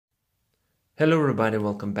Hello everybody,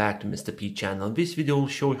 welcome back to Mr. P channel. This video will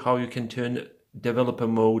show you how you can turn developer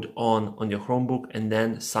mode on your Chromebook and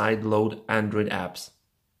then sideload Android apps.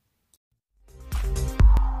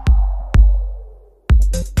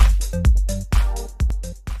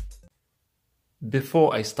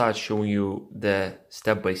 Before I start showing you the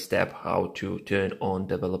step-by-step how to turn on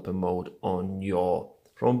developer mode on your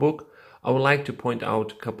Chromebook, I would like to point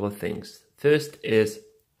out a couple of things. First is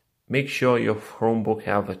make sure your Chromebook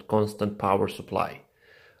have a constant power supply.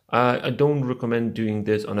 I don't recommend doing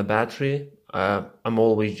this on a battery. I'm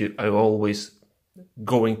always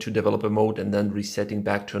going to developer mode and then resetting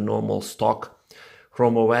back to a normal stock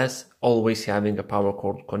Chrome OS. Always having a power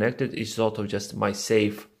cord connected is sort of just my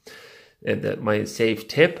safe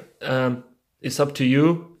tip. It's up to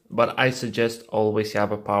you, but I suggest always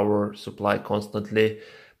have a power supply constantly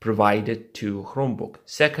provided to Chromebook.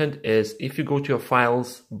 Second is if you go to your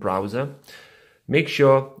files browser, make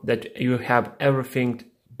sure that you have everything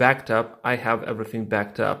backed up. I have everything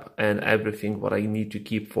backed up and everything what I need to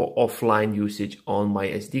keep for offline usage on my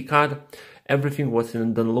SD card. Everything what's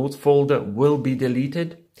in the downloads folder will be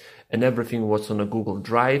deleted and everything what's on a Google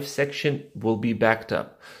Drive section will be backed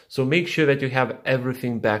up. So make sure that you have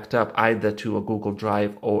everything backed up either to a Google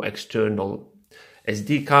Drive or external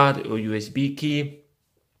SD card or USB key.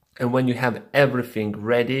 And when you have everything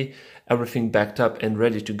ready, everything backed up and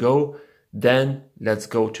ready to go, then let's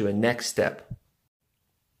go to a next step.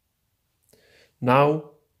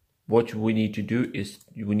 Now, what we need to do is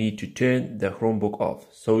we need to turn the Chromebook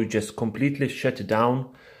off. So you just completely shut it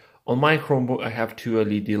down. On my Chromebook, I have two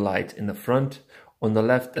LED lights in the front. On the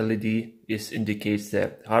left LED indicates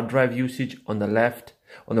the hard drive usage. On the right,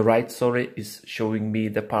 is showing me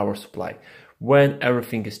the power supply. When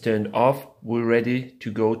everything is turned off, we're ready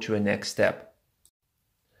to go to a next step.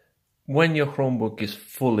 When your Chromebook is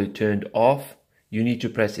fully turned off, you need to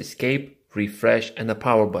press Escape, Refresh, and the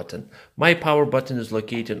power button. My power button is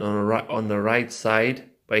located on the right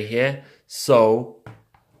side by here, so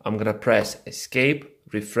I'm gonna press Escape,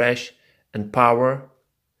 Refresh, and Power,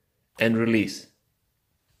 and Release.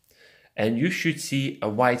 And you should see a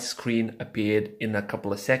white screen appeared in a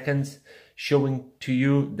couple of seconds, showing to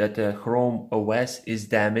you that the Chrome OS is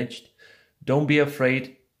damaged. Don't be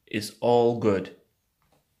afraid, it's all good.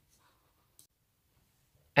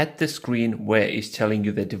 At the screen where it's telling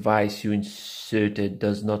you the device you inserted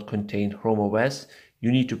does not contain Chrome OS,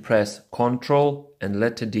 you need to press Ctrl and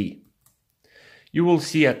letter D. You will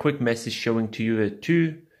see a quick message showing to you that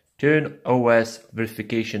to turn OS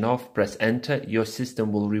verification off, press Enter. Your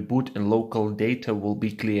system will reboot and local data will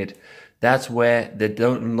be cleared. That's where the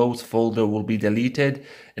downloads folder will be deleted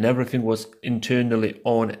and everything was internally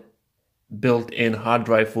on built-in hard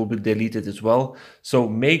drive will be deleted as well. So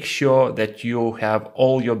make sure that you have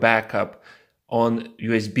all your backup on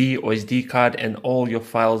USB or SD card and all your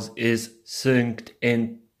files is synced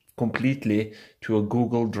in completely to a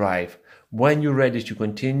Google Drive. When you're ready to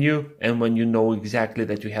continue and when you know exactly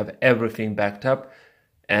that you have everything backed up,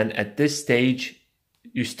 and at this stage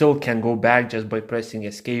you still can go back just by pressing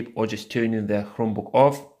Escape or just turning the Chromebook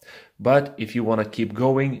off. But if you want to keep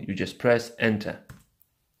going, you just press Enter.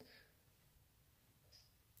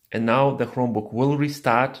 And now the Chromebook will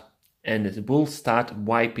restart and it will start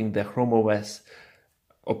wiping the Chrome OS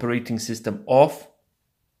operating system off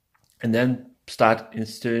and then start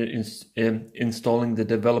installing the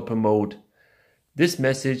developer mode. This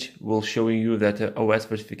message will show you that the OS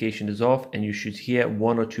verification is off and you should hear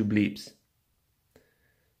one or two bleeps.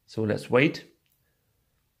 So let's wait.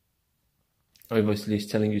 Obviously it's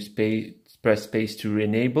telling you press space to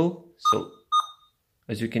re-enable. So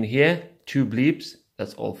as you can hear, two bleeps,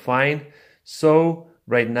 that's all fine. So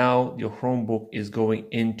right now your Chromebook is going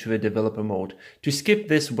into a developer mode. To skip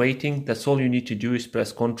this waiting, that's all you need to do is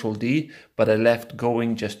press Ctrl D, but I left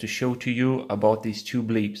going just to show to you about these two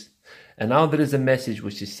bleeps. And now there is a message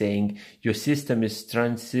which is saying your system is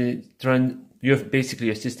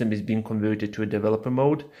your system is being converted to a developer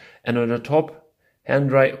mode, and on the top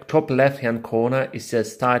left hand corner it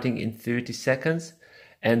says starting in 30 seconds,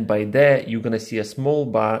 and by there you're gonna see a small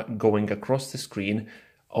bar going across the screen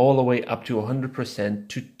all the way up to 100%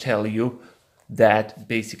 to tell you that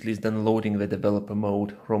basically is downloading the developer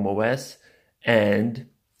mode Chrome OS and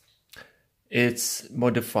it's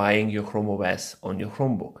modifying your Chrome OS on your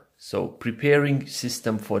Chromebook. So preparing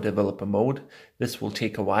system for developer mode, this will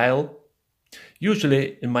take a while.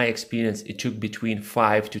 Usually, in my experience, it took between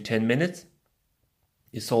 5 to 10 minutes.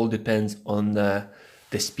 This all depends on the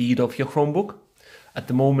speed of your Chromebook. At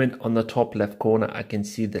the moment, on the top left corner, I can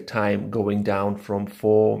see the time going down from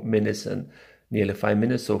 4 minutes and nearly 5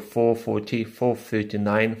 minutes. So 4:40,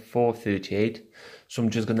 4:39, 4:38. So I'm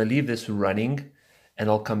just going to leave this running and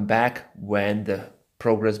I'll come back when the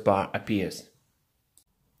progress bar appears.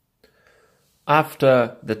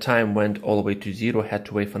 After the time went all the way to 0, I had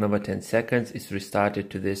to wait for another 10 seconds. It's restarted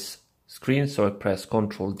to this screen, so I press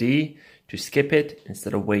Ctrl D to skip it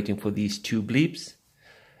instead of waiting for these 2 bleeps.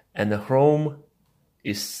 And the Chrome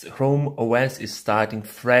OS is starting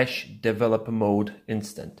fresh developer mode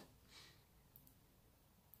instant.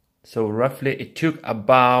 So roughly it took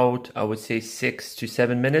about, I would say, 6 to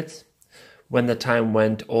 7 minutes. When the time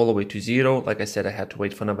went all the way to 0, like I said, I had to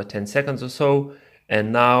wait for another 10 seconds or so.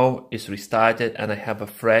 And now it's restarted and I have a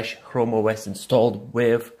fresh Chrome OS installed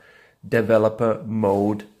with developer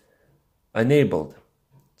mode enabled.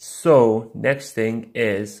 So next thing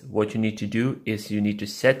is what you need to do is you need to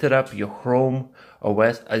set it up your Chrome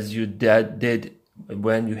OS as you did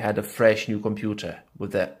when you had a fresh new computer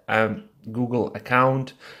with a Google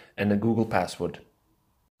account and a Google password.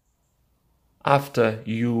 After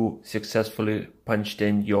you successfully punched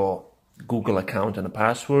in your Google account and a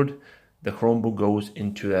password, the Chromebook goes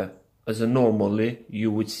into as normally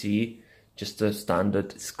you would see just a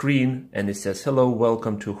standard screen, and it says, hello,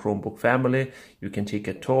 welcome to Chromebook family. You can take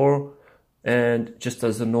a tour, and just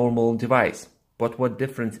as a normal device. But what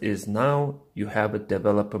difference is now you have a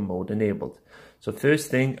developer mode enabled. So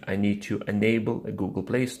first thing, I need to enable a Google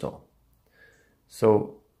Play Store.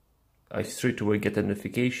 So I straight away get the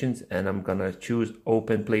notifications and I'm gonna choose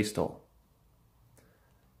Open Play Store.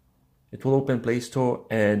 It will open Play Store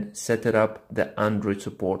and set it up the Android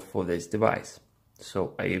support for this device.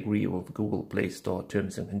 So I agree with Google Play Store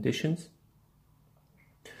terms and conditions.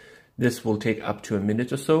 This will take up to a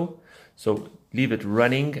minute or so. So leave it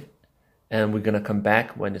running and we're gonna come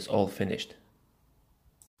back when it's all finished.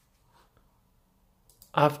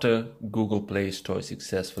 After Google Play Store is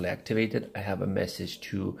successfully activated, I have a message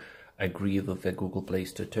to agree with the Google Play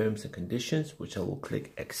Store terms and conditions, which I will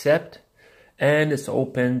click accept, and it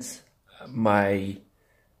opens my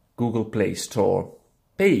Google Play Store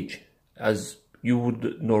page as you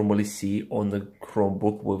would normally see on the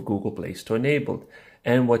Chromebook with Google Play Store enabled.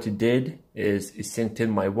 And what it did is it synced in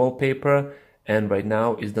my wallpaper, and right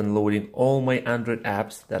now is downloading all my Android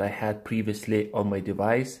apps that I had previously on my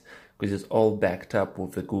device because it's all backed up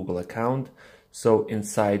with the Google account. So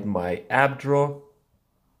inside my app drawer,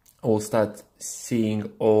 I will start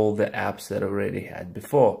seeing all the apps that I already had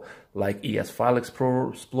before, like ES File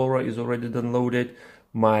Explorer is already downloaded,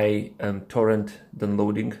 my torrent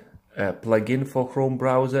downloading plugin for Chrome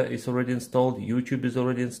browser is already installed, YouTube is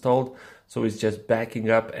already installed, so it's just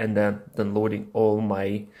backing up and then downloading all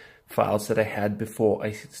my files that I had before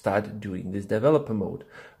I started doing this developer mode.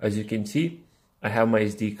 As you can see, I have my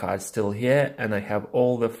SD card still here and I have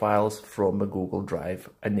all the files from a Google Drive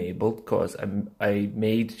enabled because I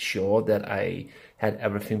made sure that I had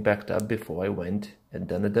everything backed up before I went and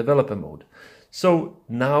done a developer mode. So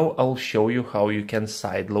now I'll show you how you can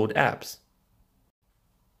sideload apps.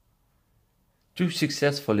 To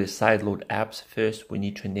successfully sideload apps, first we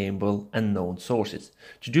need to enable unknown sources.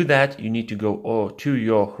 To do that, you need to go to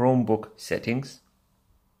your Chromebook settings.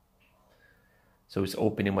 So it's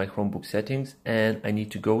opening my Chromebook settings and I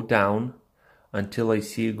need to go down until I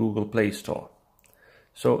see Google Play Store.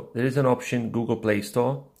 So there is an option, Google Play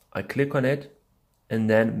Store. I click on it and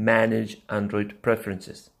then Manage Android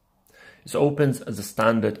Preferences. It opens as a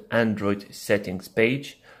standard Android settings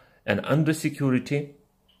page, and under Security,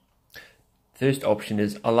 first option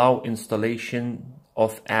is Allow installation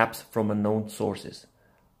of apps from unknown sources.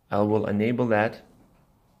 I will enable that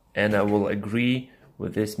and I will agree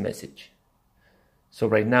with this message. So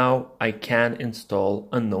right now I can install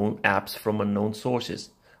unknown apps from unknown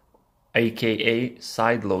sources, aka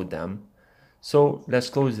sideload them. So let's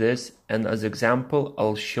close this, and as example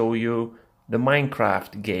I'll show you the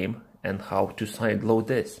Minecraft game and how to sideload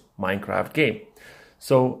this Minecraft game.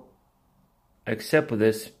 So accept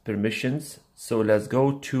this permissions. So let's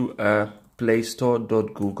go to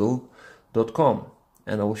playstore.google.com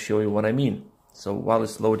and I'll show you what I mean. So while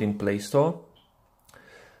it's loading Play Store,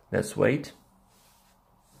 let's wait.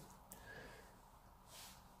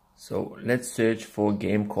 So let's search for a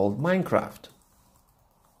game called Minecraft.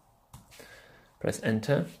 Press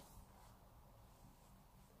enter.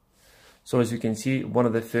 So as you can see, one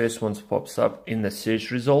of the first ones pops up in the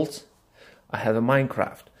search results. I have a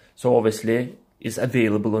Minecraft. So obviously it's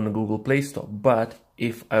available on the Google Play Store. But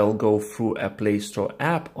if I'll go through a Play Store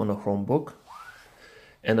app on a Chromebook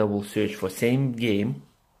and I will search for same game.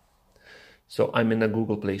 So I'm in a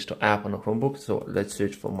Google Play Store app on a Chromebook. So let's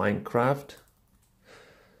search for Minecraft.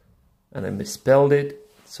 And I misspelled it,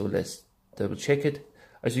 so let's double check it.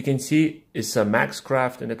 As you can see, it's a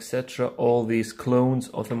Maxcraft and etc. All these clones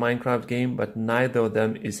of the Minecraft game, but neither of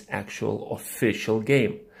them is actual official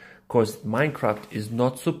game. Because Minecraft is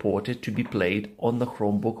not supported to be played on the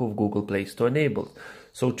Chromebook of Google Play Store enabled.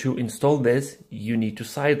 So to install this, you need to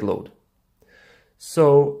sideload.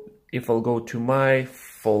 So if I'll go to my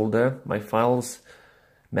folder, my files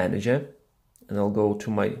manager, and I'll go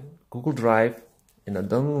to my Google Drive in a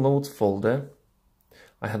downloads folder,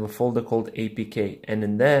 I have a folder called APK, and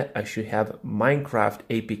in there I should have Minecraft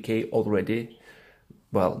APK already,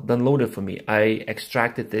 well, downloaded for me. I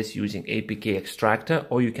extracted this using APK extractor,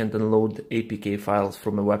 or you can download the APK files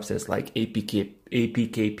from a website like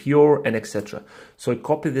APK Pure and etc. So I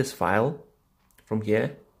copy this file from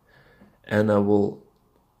here and I will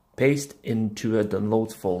paste into a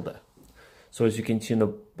downloads folder. So as you can see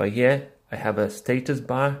by here, I have a status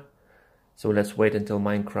bar. So let's wait until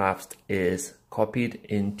Minecraft is copied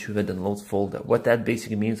into the downloads folder. What that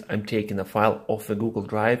basically means, I'm taking a file off a Google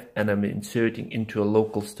Drive and I'm inserting into a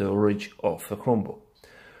local storage of a Chromebook.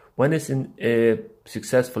 When it's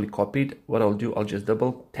successfully copied, what I'll do, I'll just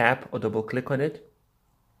double tap or double click on it.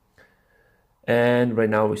 And right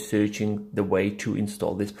now we're searching the way to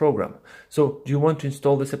install this program. So do you want to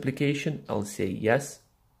install this application? I'll say yes,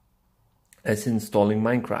 as installing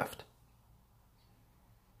Minecraft.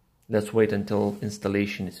 Let's wait until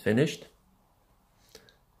installation is finished.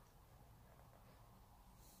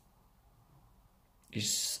 It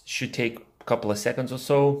should take a couple of seconds or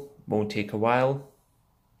so, won't take a while,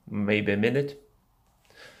 maybe a minute.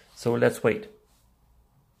 So let's wait.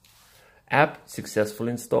 App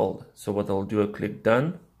successfully installed. So what I'll do, I'll click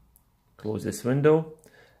done, close this window,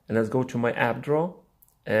 and let's go to my app drawer,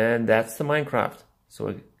 and that's the Minecraft.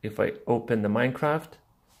 So if I open the Minecraft,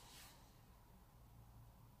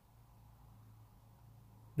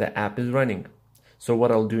 the app is running. So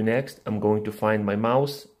what I'll do next, I'm going to find my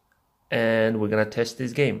mouse and we're gonna test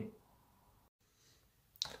this game.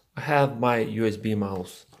 I have my USB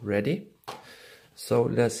mouse ready, so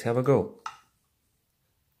let's have a go.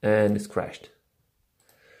 And it's crashed.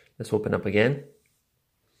 Let's open up again.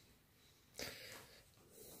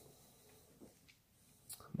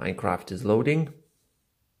 Minecraft is loading.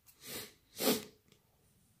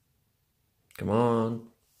 Come on.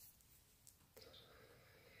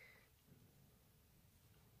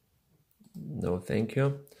 No, thank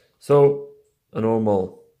you. So a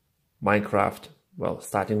normal Minecraft, well,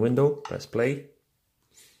 starting window, press play.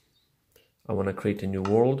 I want to create a new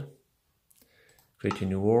world. Create a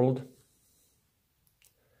new world.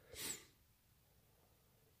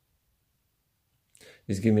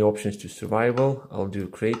 This gives me options to survival. I'll do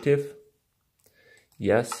creative.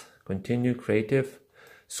 Yes, continue creative.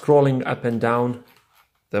 Scrolling up and down,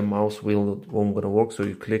 the mouse wheel won't gonna work, so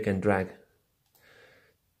you click and drag.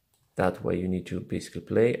 That way you need to basically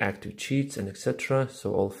play, active cheats and etc.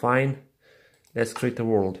 So all fine. Let's create a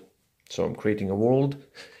world. So I'm creating a world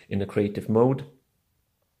in a creative mode.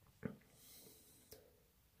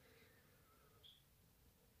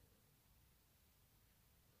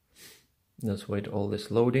 Let's wait all this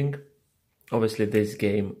loading. Obviously this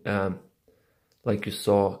game, like you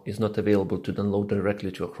saw, is not available to download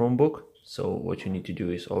directly to a Chromebook. So what you need to do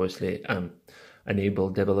is obviously enable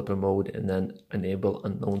developer mode and then enable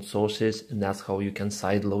unknown sources, and that's how you can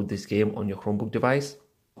sideload this game on your Chromebook device.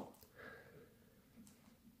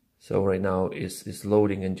 So right now it's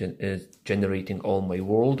loading and is generating all my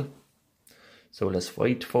world. So let's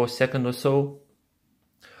wait for a second or so.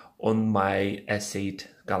 On my S8,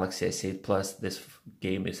 Galaxy S8 Plus, this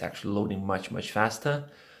game is actually loading much faster.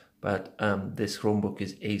 But this Chromebook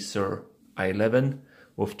is Acer R11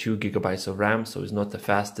 with 2 GB of RAM, so it's not the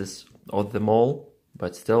fastest of them all,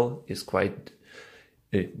 but still is quite,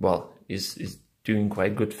 well, is doing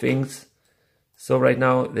quite good things. So right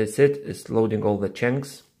now that's it, it's loading all the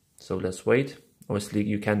chunks. So let's wait. Obviously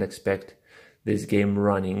you can't expect this game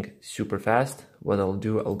running super fast. What I'll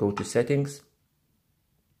do, I'll go to settings,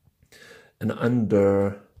 and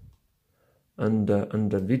under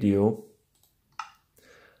video,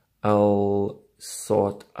 I'll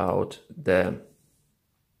sort out the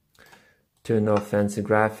turn off fancy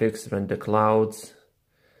graphics, render clouds,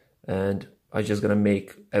 and I'm just gonna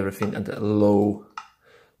make everything at low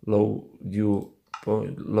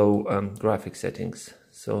graphic settings.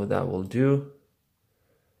 So that will do.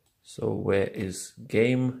 So where is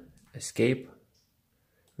game? Escape,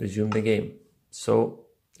 resume the game. So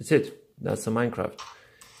that's it. That's the Minecraft.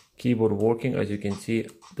 Keyboard working, as you can see.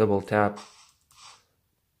 Double tap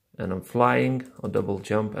and I'm flying, or double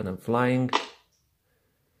jump and I'm flying.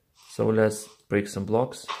 So let's break some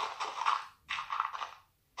blocks.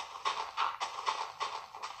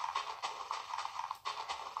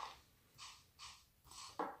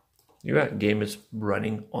 your game is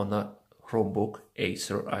running on a Chromebook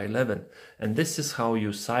Acer R11. And this is how you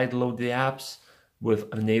sideload the apps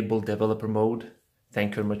with enabled developer mode.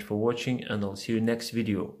 Thank you very much for watching, and I'll see you next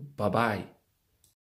video. Bye bye.